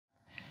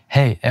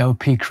Hey,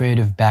 LP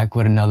Creative back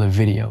with another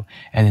video,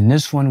 and in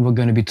this one we're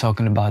going to be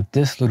talking about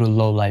this little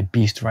low light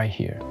beast right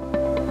here.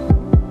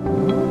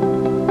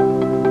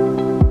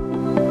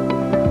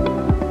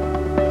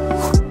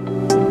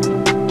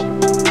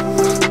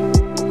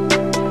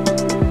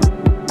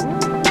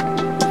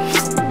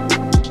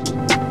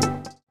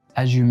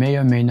 As you may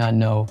or may not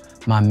know,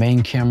 my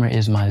main camera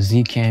is my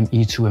ZCAM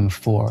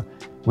E2M4,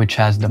 which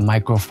has the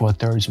micro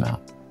 4/3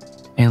 mount.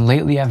 And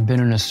lately I've been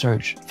on a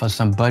search for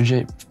some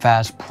budget,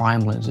 fast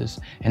prime lenses,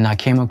 and I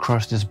came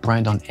across this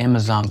brand on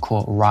Amazon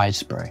called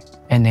Risespray.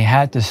 And they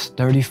had this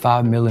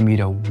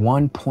 35mm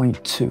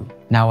 1.2.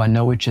 Now I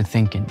know what you're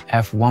thinking,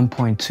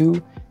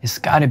 f1.2, it's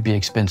gotta be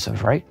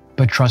expensive, right?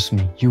 But trust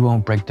me, you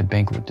won't break the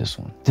bank with this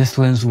one. This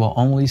lens will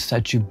only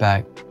set you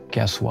back,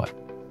 guess what?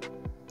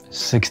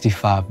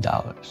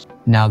 $65.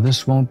 Now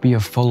this won't be a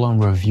full-on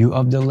review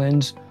of the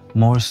lens,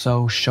 more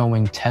so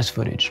showing test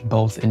footage,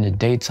 both in the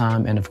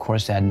daytime and of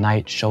course at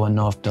night, showing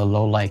off the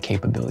low light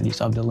capabilities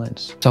of the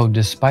lens. So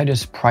despite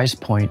its price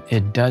point,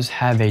 it does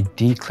have a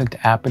declicked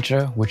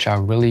aperture, which I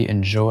really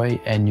enjoy,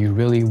 and you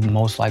really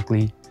most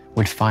likely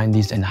would find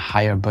these in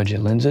higher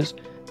budget lenses,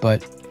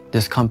 but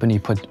this company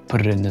put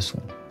it in this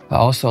one. I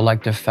also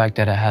like the fact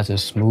that it has a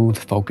smooth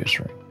focus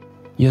rate.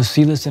 You'll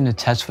see this in the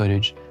test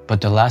footage, but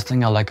the last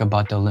thing I like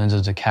about the lens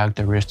is the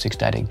characteristics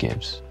that it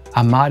gives.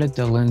 I modded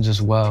the lens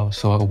as well,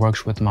 so it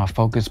works with my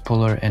focus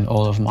puller and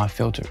all of my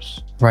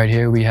filters. Right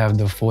here we have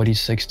the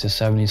 46 to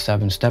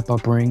 77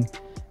 step-up ring,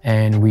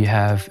 and we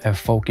have a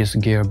focus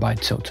gear by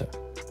Tilter.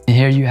 And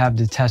here you have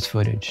the test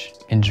footage.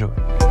 Enjoy.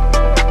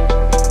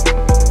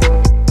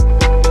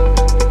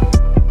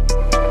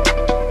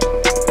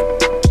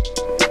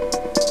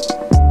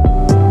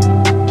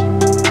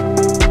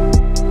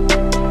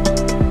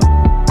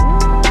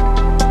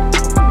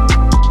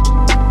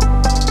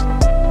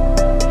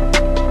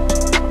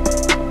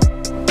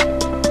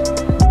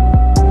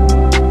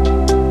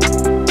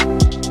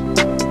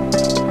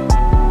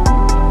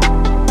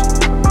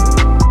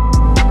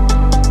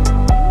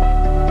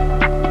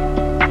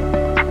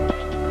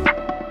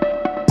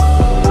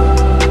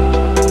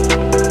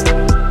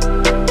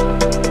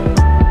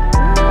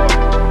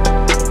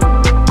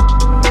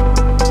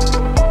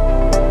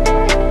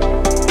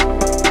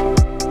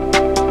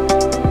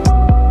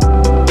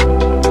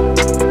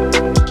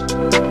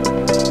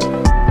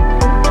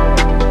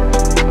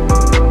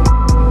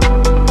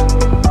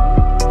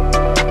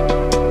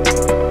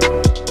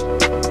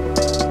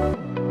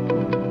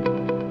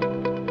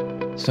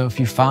 So if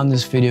you found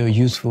this video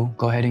useful,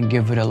 go ahead and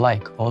give it a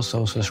like.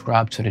 Also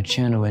subscribe to the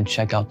channel and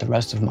check out the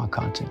rest of my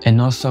content. And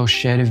also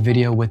share the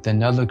video with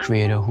another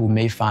creator who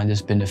may find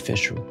this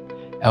beneficial.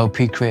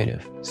 LP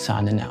Creative,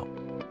 signing out.